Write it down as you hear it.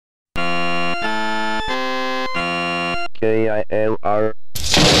KILR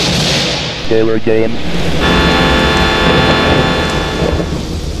Killer Games.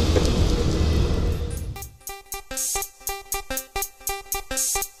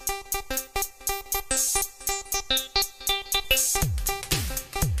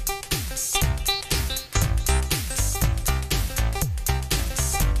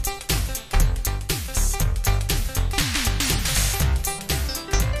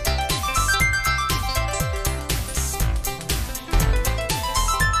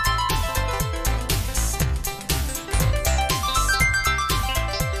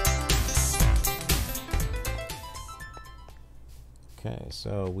 Okay,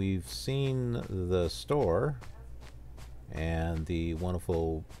 so we've seen the store and the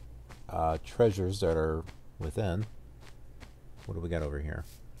wonderful treasures that are within. What do we got over here?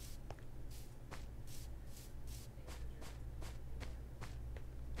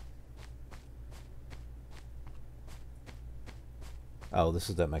 Oh, this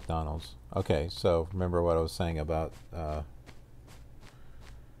is that McDonald's. Okay, so remember what I was saying about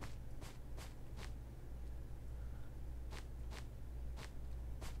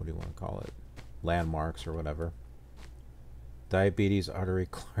what do you want to call it? Landmarks or whatever. Diabetes, artery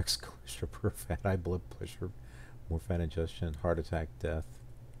clogs, cholesterol, fat, high blood pressure, more fat ingestion, heart attack, death.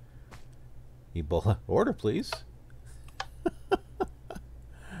 Ebola. Order, please.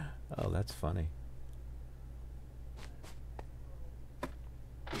 Oh, that's funny.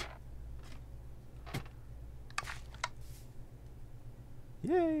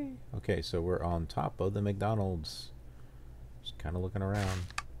 Yay! Okay, so we're on top of the McDonald's. Just kind of looking around.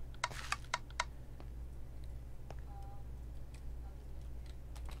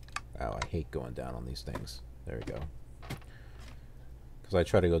 Oh, I hate going down on these things. There we go. Because I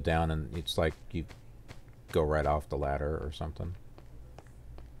try to go down and it's like you go right off the ladder or something.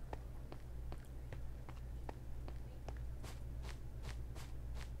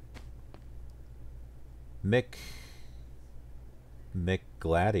 Mick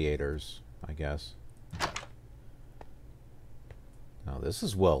Gladiators, I guess. Oh, this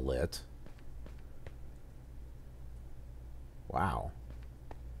is well lit. Wow.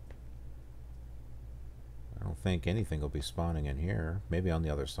 I don't think anything will be spawning in here. Maybe on the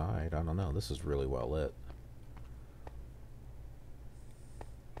other side. I don't know. This is really well lit.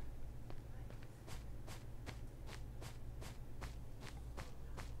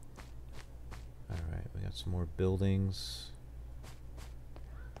 Alright, we got some more buildings.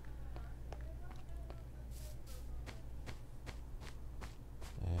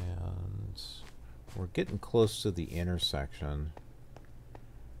 And we're getting close to the intersection.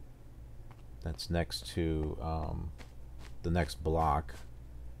 That's next to the next block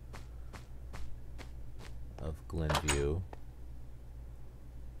of Glenview.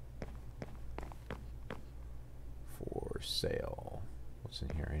 For sale. What's in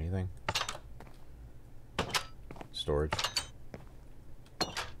here? Anything? Storage.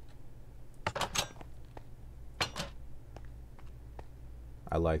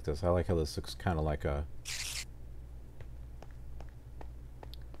 I like this. I like how this looks kind of like a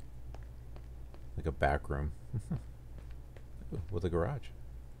back room with a garage.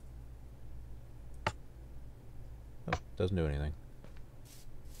 Oh, doesn't do anything.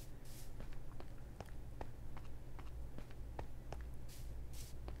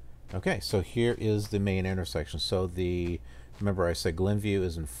 Okay, so here is the main intersection. So remember I said Glenview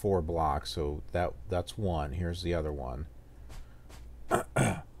is in 4 blocks, so that's one. Here's the other one.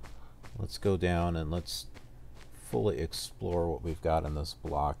 Let's go down and let's fully explore what we've got in this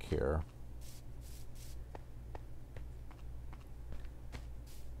block here.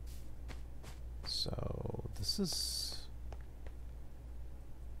 So this is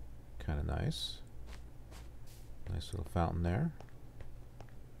kind of nice. Nice little fountain there.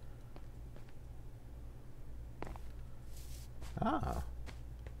 Ah,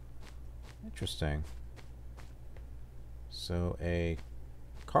 interesting. So a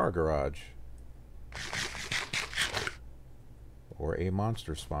car garage or a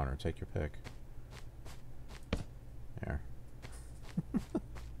monster spawner, take your pick. There.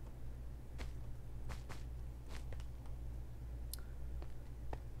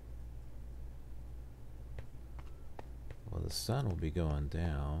 Well, the sun will be going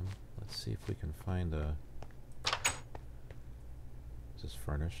down. Let's see if we can find a... Is this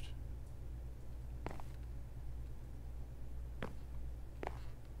furnished?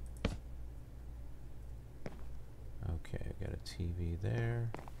 Okay, I got a TV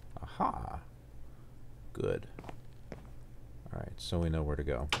there. Aha! Good. Alright, so we know where to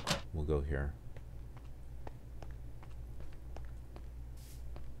go. We'll go here.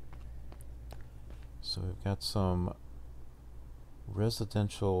 So we've got some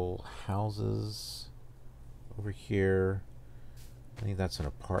residential houses over here. I think that's an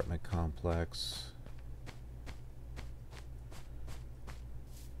apartment complex.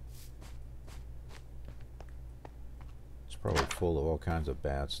 It's probably full of all kinds of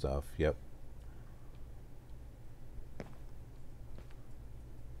bad stuff. Yep.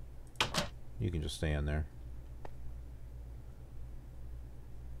 You can just stay in there.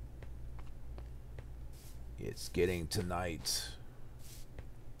 It's getting to night.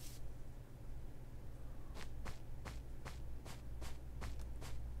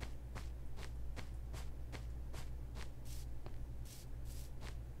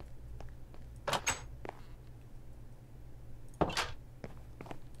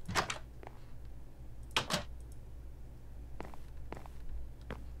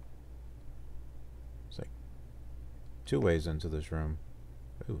 It's like 2 ways into this room.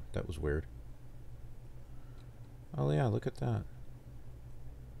 Ooh, that was weird. Oh yeah, look at that.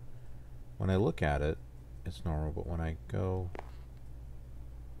 When I look at it, it's normal, but when I go,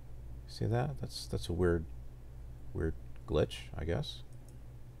 see that? That's a weird glitch, I guess.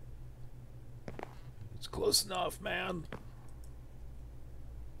 It's close enough, man.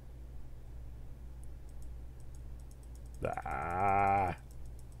 Ah,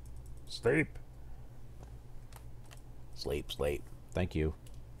 sleep. Sleep, sleep. Thank you.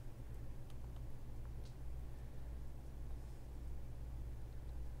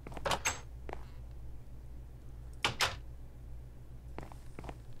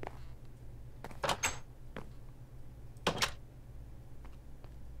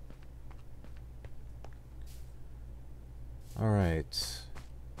 All right.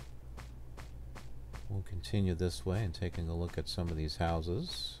 We'll continue this way and taking a look at some of these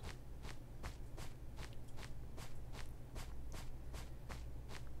houses.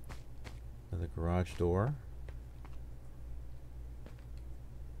 The garage door.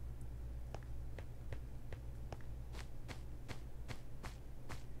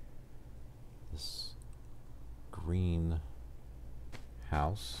 This green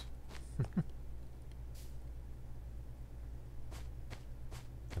house.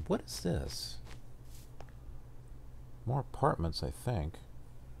 And what is this? More apartments, I think.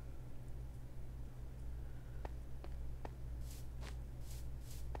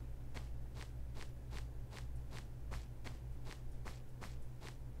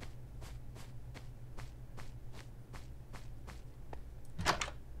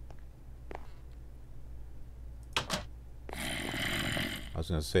 I was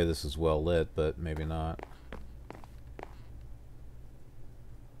going to say this is well lit, but maybe not.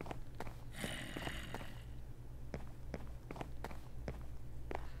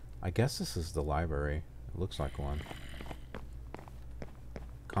 I guess this is the library. It looks like one.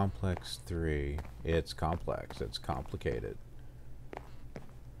 Complex 3. It's complex. It's complicated.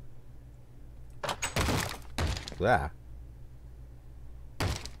 Ah.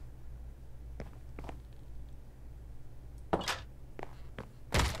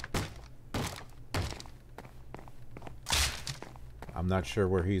 I'm not sure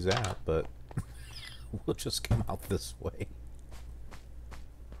where he's at, but we'll just come out this way.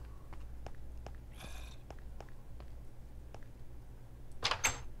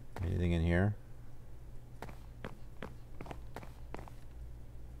 Anything in here?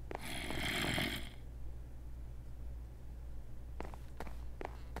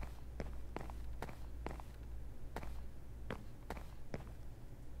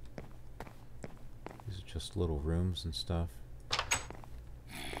 These are just little rooms and stuff.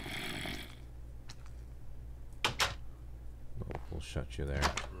 We'll shut you there.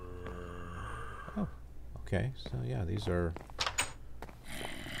 Oh, okay. So yeah, these are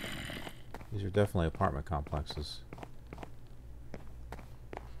definitely apartment complexes.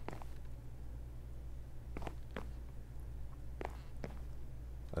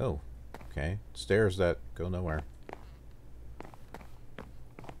 Oh, okay. Stairs that go nowhere.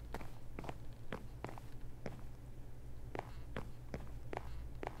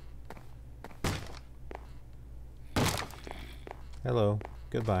 Hello.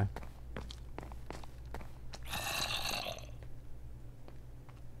 Goodbye.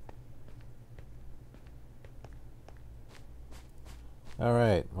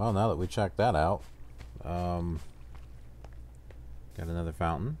 Alright, well, now that we checked that out, got another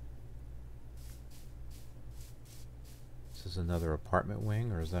fountain. This is another apartment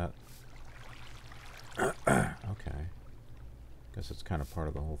wing, or is that... Okay. Guess it's kind of part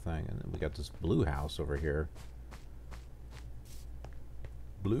of the whole thing. And then we got this blue house over here.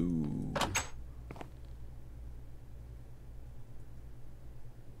 Blue.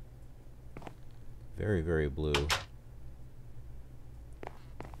 Very, very blue.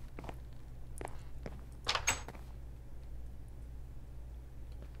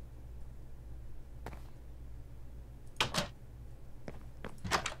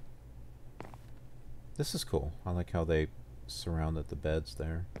 This is cool. I like how they surrounded the beds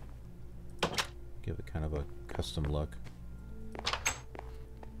there. Give it kind of a custom look.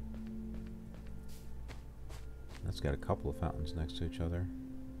 That's got a couple of fountains next to each other.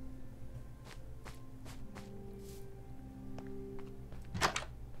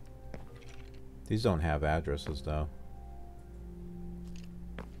 These don't have addresses though.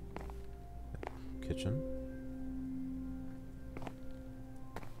 Kitchen.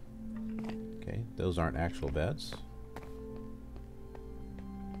 Okay, those aren't actual beds.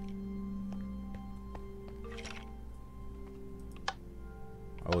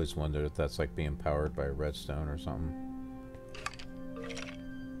 I always wondered if that's like being powered by redstone or something.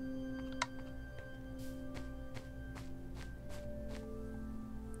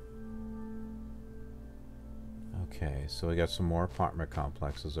 Okay, so we got some more apartment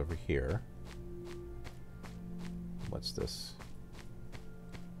complexes over here. What's this?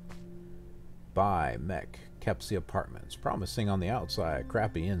 Buy Mech Kepsi Apartments. Promising on the outside,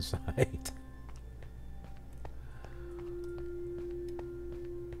 crappy inside.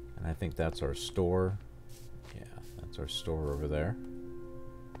 And I think that's our store. Yeah, that's our store over there.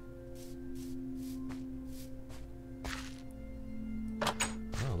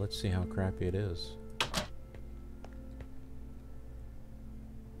 Well, let's see how crappy it is.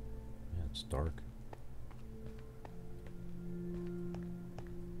 Yeah, it's dark.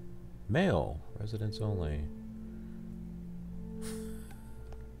 Mail. Residents only.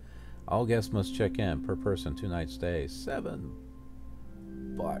 All guests must check in. Per person, 2-night stay. $7.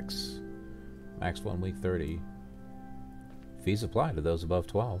 Max 1 week 30. Fees apply to those above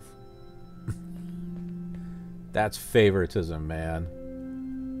 12. That's favoritism, man.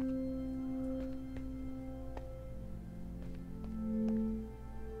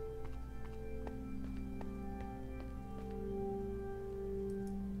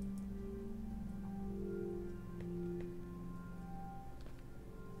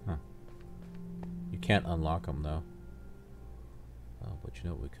 Huh. You can't unlock them though. Oh, but you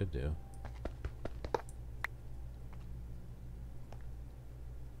know what we could do?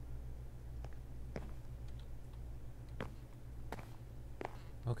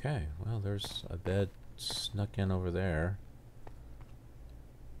 Okay, well, there's a bed snuck in over there.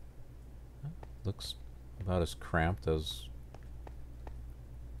 Looks about as cramped as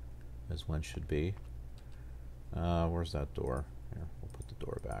one should be. Where's that door? Here, we'll put the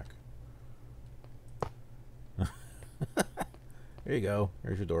door back. There you go.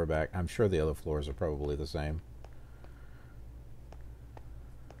 Here's your door back. I'm sure the other floors are probably the same.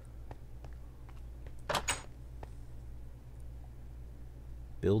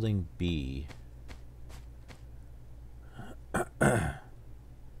 Building B. We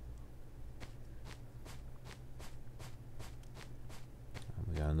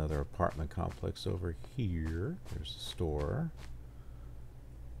got another apartment complex over here. There's the store.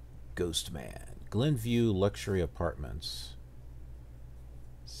 Ghost Man. Glenview Luxury Apartments.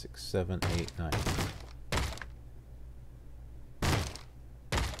 6, 7, 8, 9.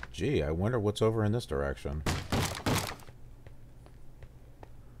 Gee, I wonder what's over in this direction.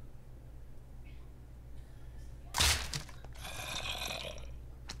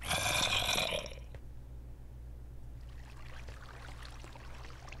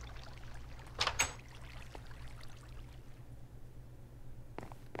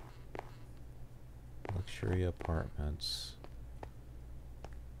 Luxury apartments.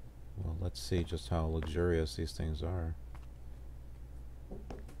 Well, let's see just how luxurious these things are.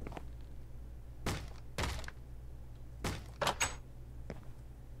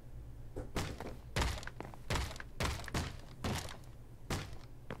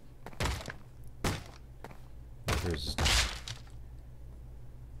 There's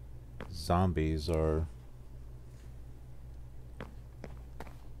zombies are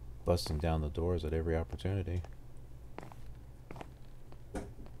busting down the doors at every opportunity.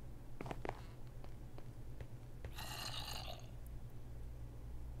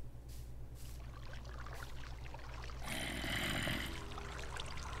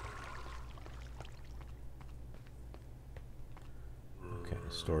 Okay,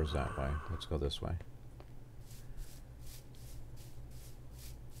 the store's that way. Let's go this way.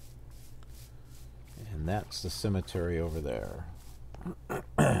 And that's the cemetery over there.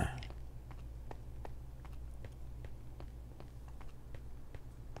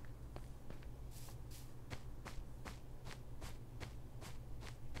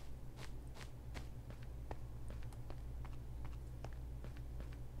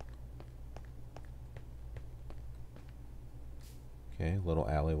 Okay, little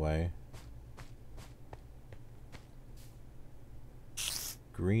alleyway.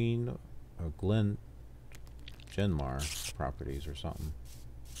 Green or Glen Genmar properties or something.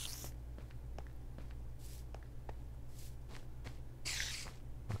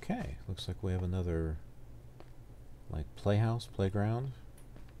 Okay, looks like we have another like playhouse, playground.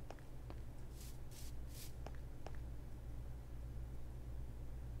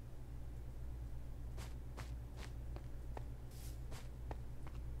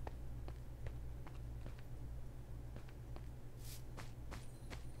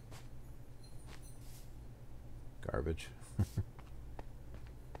 Garbage.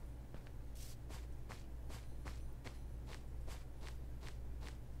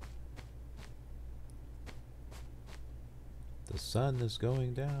 The sun is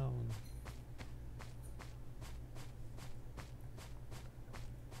going down.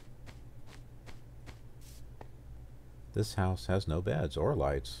 This house has no beds or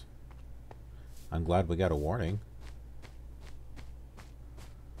lights. I'm glad we got a warning.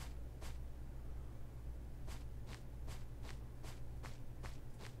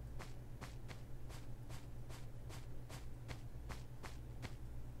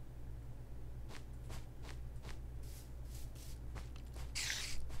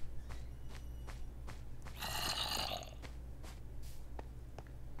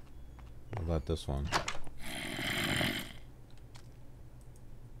 What about this one?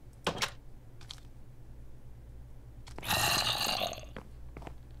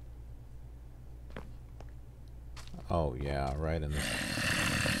 Oh yeah, right in the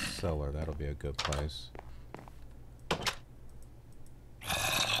cellar. That'll be a good place.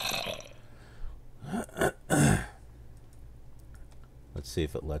 Let's see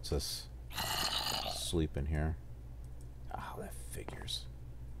if it lets us sleep in here. Oh, that figures.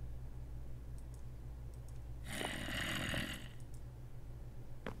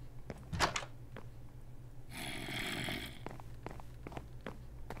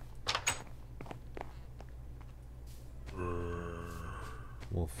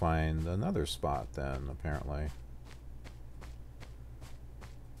 We'll find another spot then, apparently.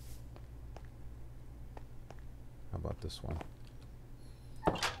 How about this one?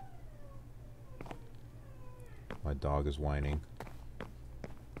 My dog is whining.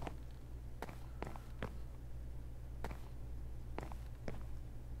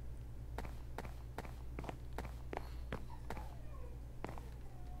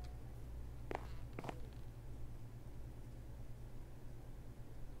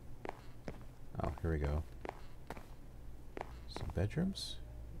 Oh, here we go. Some bedrooms?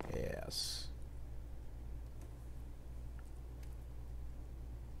 Yes.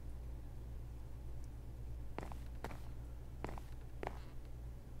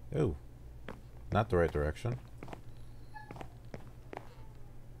 Oh, not the right direction.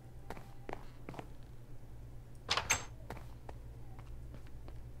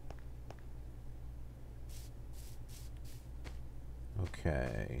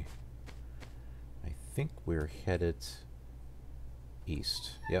 Okay. I think we're headed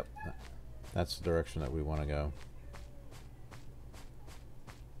east. Yep, that's the direction that we want to go.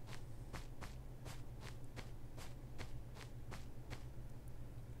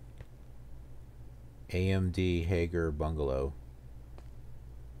 AMD Hager Bungalow.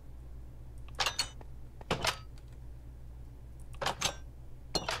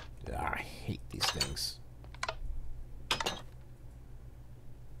 I hate these things.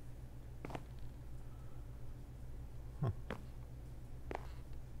 Huh.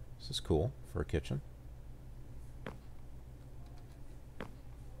 This is cool for a kitchen.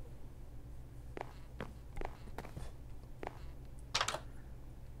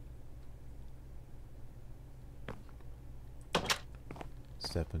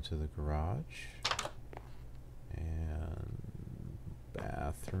 Step into the garage and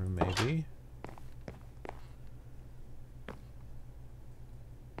bathroom maybe.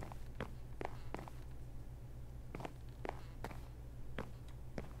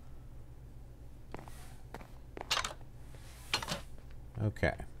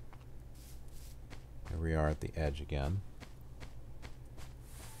 Okay. Here we are at the edge again.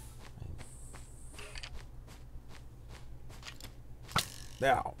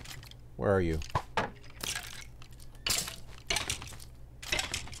 Now, where are you?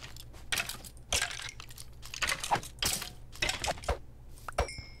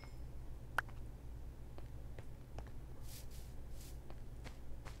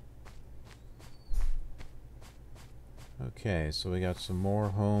 Okay, so we got some more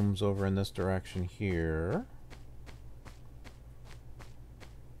homes over in this direction here.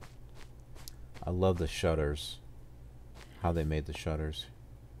 I love the shutters. How they made the shutters.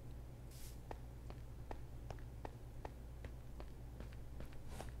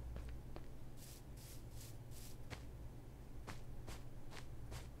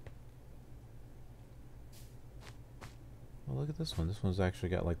 look at this one. This one's actually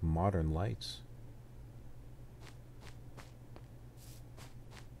got like modern lights.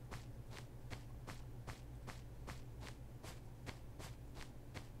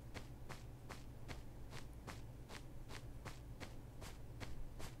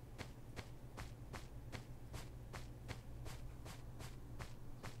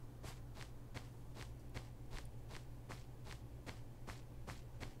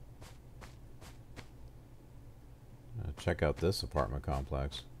 Check out this apartment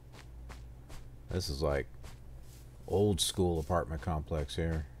complex. This is like old school apartment complex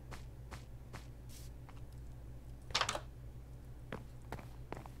here.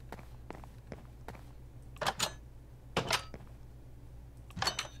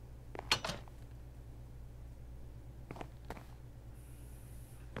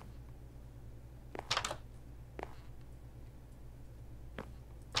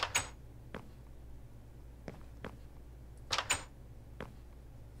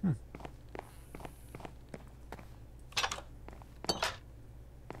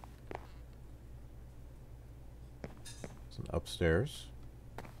 Upstairs.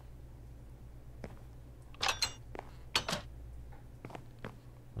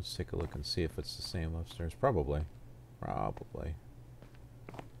 Let's take a look and see if it's the same upstairs. Probably. Probably.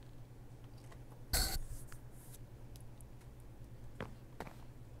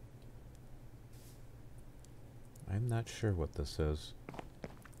 I'm not sure what this is.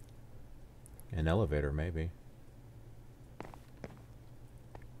 An elevator, maybe.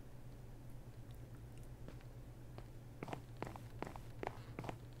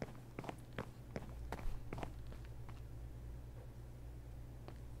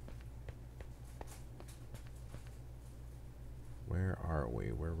 Where are we?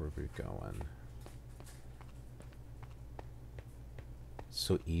 Where were we going? It's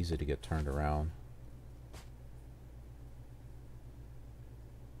so easy to get turned around.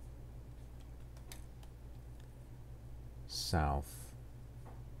 South,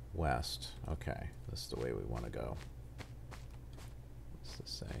 west. Okay, this is the way we want to go. What's this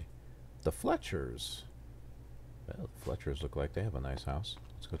say? The Fletchers. Well, the Fletchers look like they have a nice house.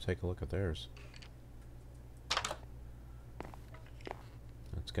 Let's go take a look at theirs.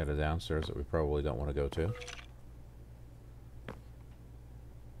 It's got a downstairs that we probably don't want to go to.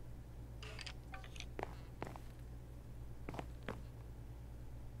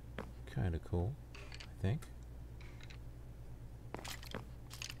 Kind of cool, I think.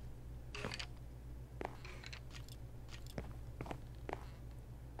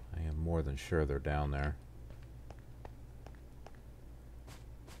 I am more than sure they're down there.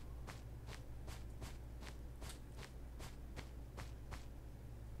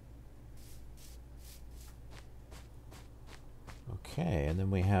 Okay, and then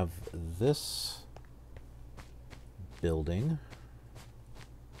we have this building.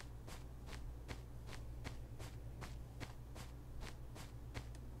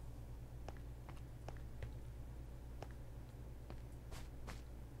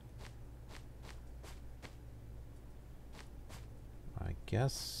 I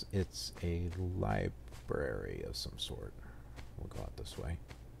guess it's a library of some sort. We'll go out this way.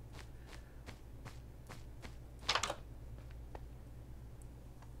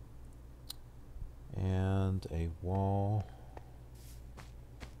 And a wall.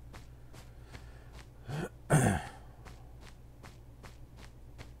 We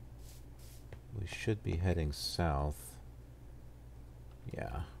should be heading south.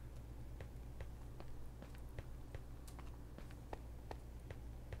 Yeah.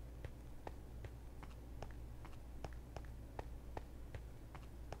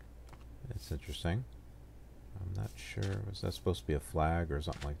 It's interesting. I'm not sure. Was that supposed to be a flag or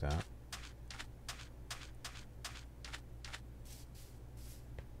something like that?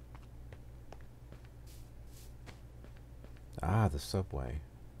 Ah, the subway.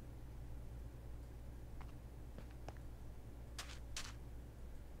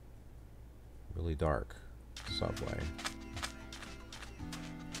 Really dark subway.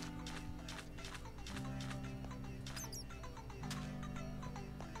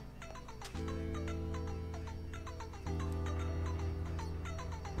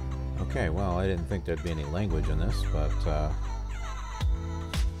 Okay, well, I didn't think there'd be any language in this, but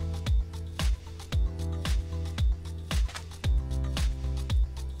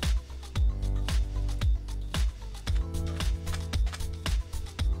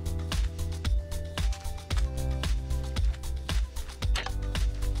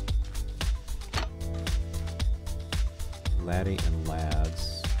Laddie and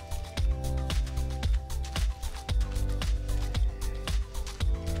Lads.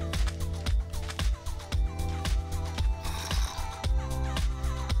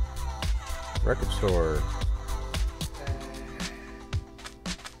 Record store.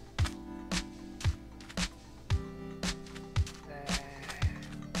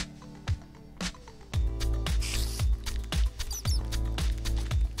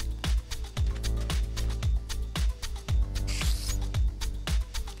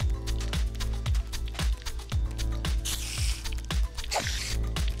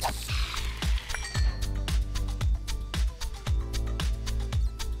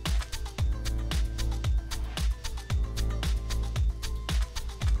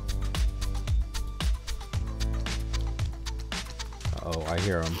 Oh, I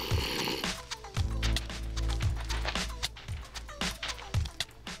hear him.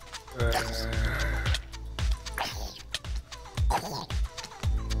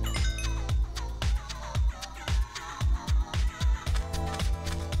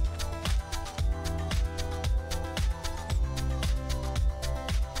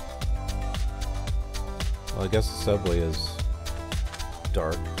 Well, I guess the subway is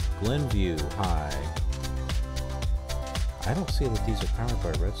dark. Glenview, hi. I don't see that these are powered by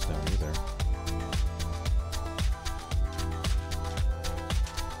redstone either.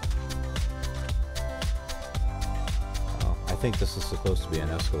 Oh, I think this is supposed to be an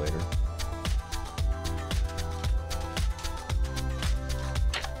escalator.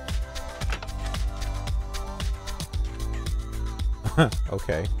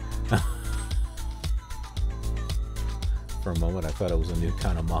 Okay. For a moment I thought it was a new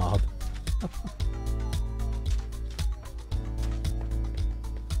kind of mob.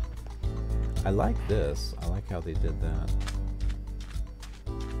 I like this. I like how they did that.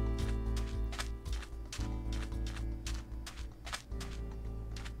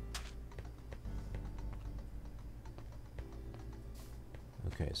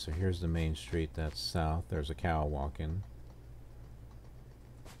 Okay, so here's the main street. That's south. There's a cow walking.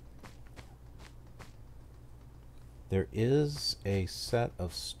 There is a set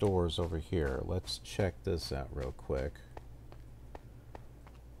of stores over here. Let's check this out real quick.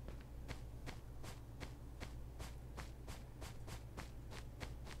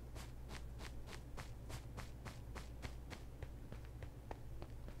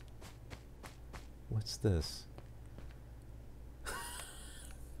 What's this?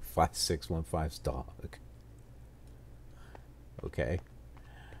 5615's dog. Okay.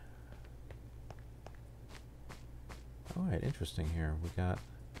 Alright, interesting here. We got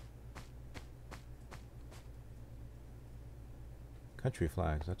country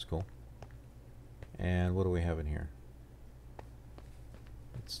flags. That's cool. And what do we have in here?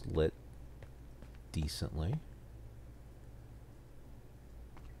 It's lit decently.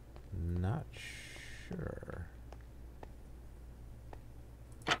 Not sure.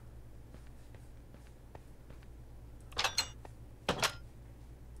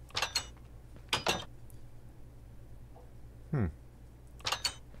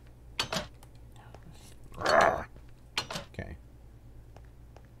 Okay.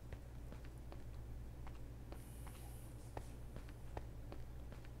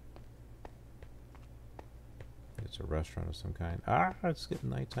 It's a restaurant of some kind. Ah, it's getting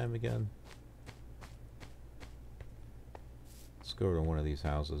nighttime again. Let's go to one of these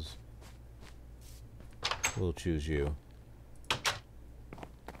houses. We'll choose you.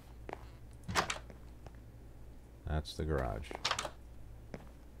 That's the garage.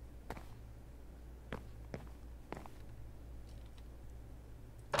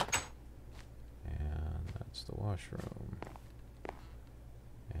 And that's the washroom.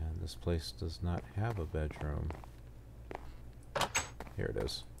 And this place does not have a bedroom. Here it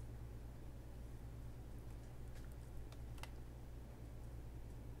is.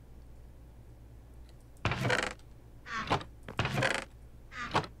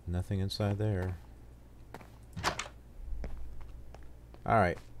 Nothing inside there.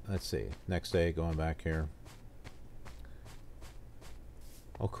 Alright, let's see. Next day, going back here.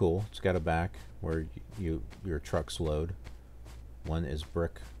 Oh, cool. It's got a back where your trucks load. One is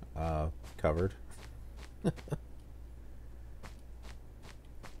brick covered.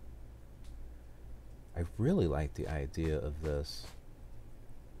 I really like the idea of this.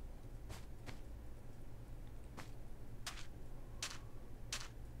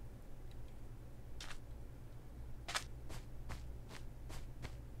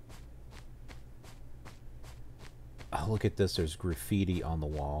 Oh, look at this. There's graffiti on the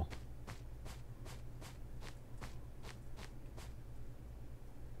wall.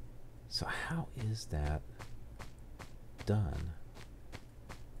 So how is that done?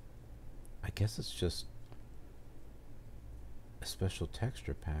 I guess it's just a special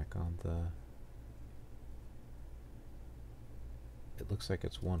texture pack on the... it looks like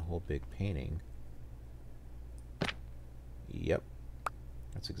it's one whole big painting. Yep,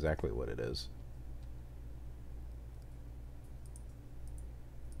 that's exactly what it is.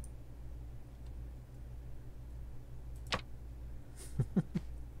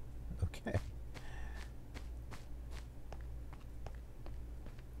 Okay.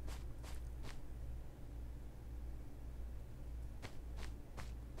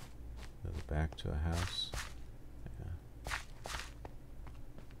 Go back to a house. Yeah.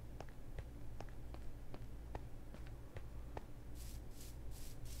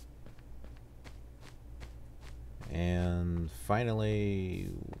 And finally,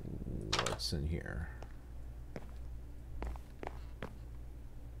 what's in here?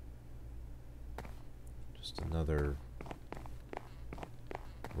 Just another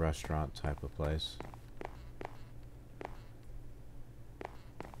restaurant type of place.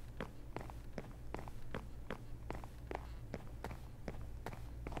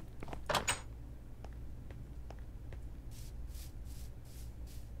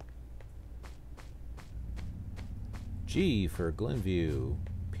 G for Glenview,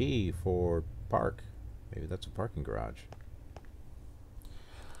 P for park. Maybe that's a parking garage.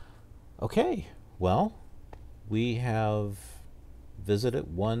 Okay, well, we have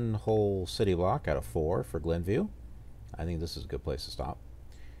visited one whole city block out of 4 for Glenview. I think this is a good place to stop.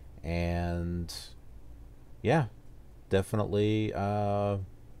 And yeah, definitely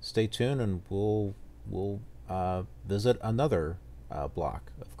stay tuned, and we'll visit another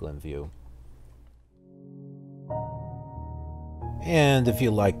block of Glenview. And if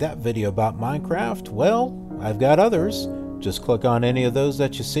you like that video about Minecraft, well, I've got others. Just click on any of those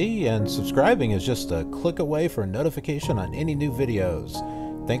that you see, and subscribing is just a click away for a notification on any new videos.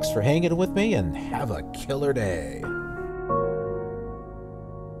 Thanks for hanging with me, and have a killer day.